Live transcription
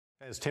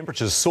As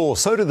temperatures soar,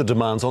 so do the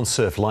demands on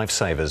surf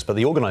lifesavers, but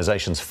the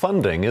organisation's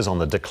funding is on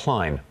the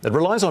decline. It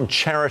relies on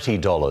charity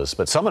dollars,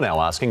 but some are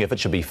now asking if it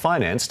should be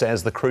financed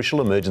as the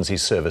crucial emergency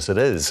service it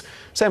is.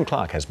 Sam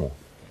Clark has more.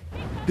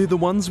 They're the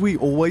ones we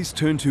always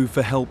turn to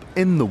for help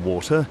in the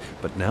water,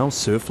 but now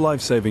Surf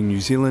Lifesaving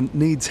New Zealand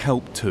needs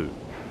help too.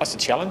 It's a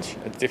challenge.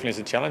 It definitely is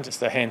a challenge. It's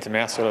the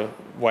hand-to-mouth sort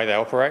of way they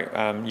operate.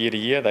 Year to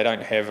year, they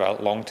don't have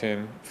a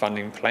long-term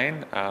funding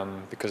plan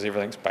because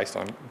everything's based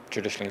on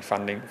traditionally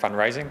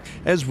fundraising.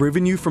 As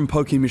revenue from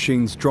pokie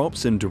machines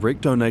drops and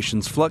direct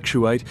donations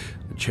fluctuate,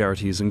 the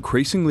charity is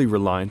increasingly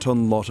reliant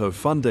on lotto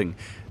funding.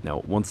 Now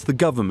it wants the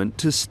government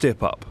to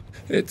step up.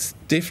 It's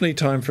definitely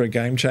time for a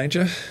game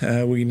changer.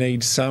 We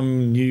need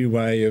some new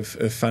way of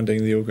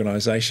funding the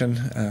organisation.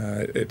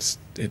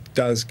 It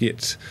does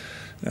get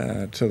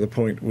to the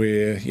point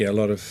where a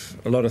lot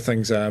of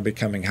things are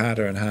becoming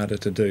harder and harder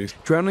to do.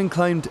 Drowning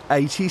claimed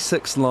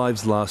 86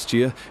 lives last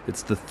year.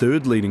 It's the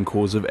third leading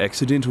cause of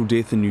accidental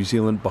death in New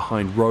Zealand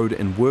behind road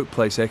and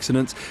workplace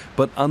accidents.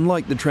 But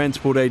unlike the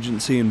Transport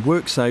Agency and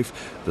WorkSafe,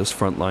 this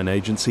frontline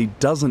agency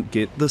doesn't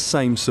get the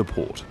same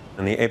support.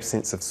 In the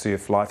absence of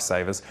surf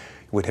lifesavers,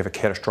 we'd have a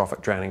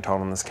catastrophic drowning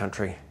toll in this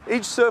country.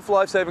 Each surf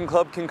lifesaving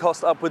club can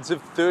cost upwards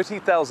of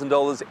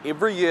 $30,000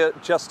 every year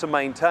just to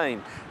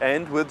maintain.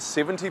 And with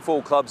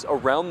 74 clubs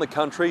around the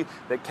country,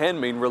 that can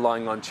mean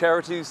relying on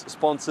charities,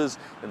 sponsors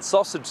and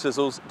sausage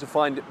sizzles to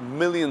find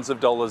millions of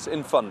dollars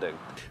in funding.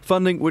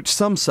 Funding which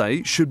some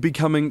say should be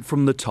coming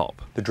from the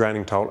top. The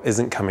drowning toll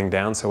isn't coming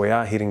down, so we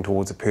are heading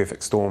towards a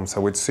perfect storm,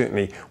 so we'd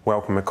certainly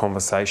welcome a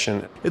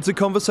conversation. It's a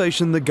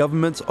conversation the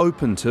government's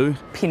open to.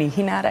 Penny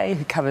Hinare,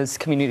 who covers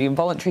community and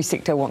voluntary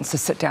sector, wants to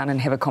sit down and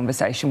have a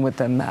conversation with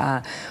them.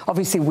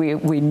 Obviously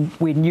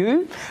we're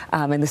new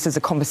and this is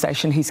a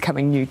conversation he's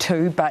coming new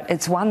to, but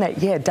it's one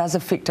that does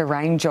affect a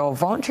range of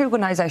voluntary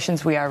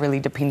organisations we are really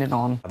dependent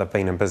on. They've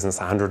been in business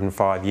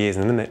 105 years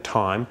and in that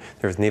time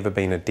there has never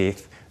been a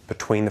death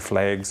between the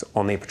flags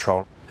on their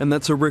patrol. And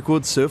that's a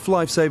record Surf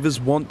Lifesavers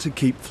want to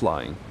keep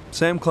flying.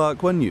 Sam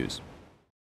Clark, One News.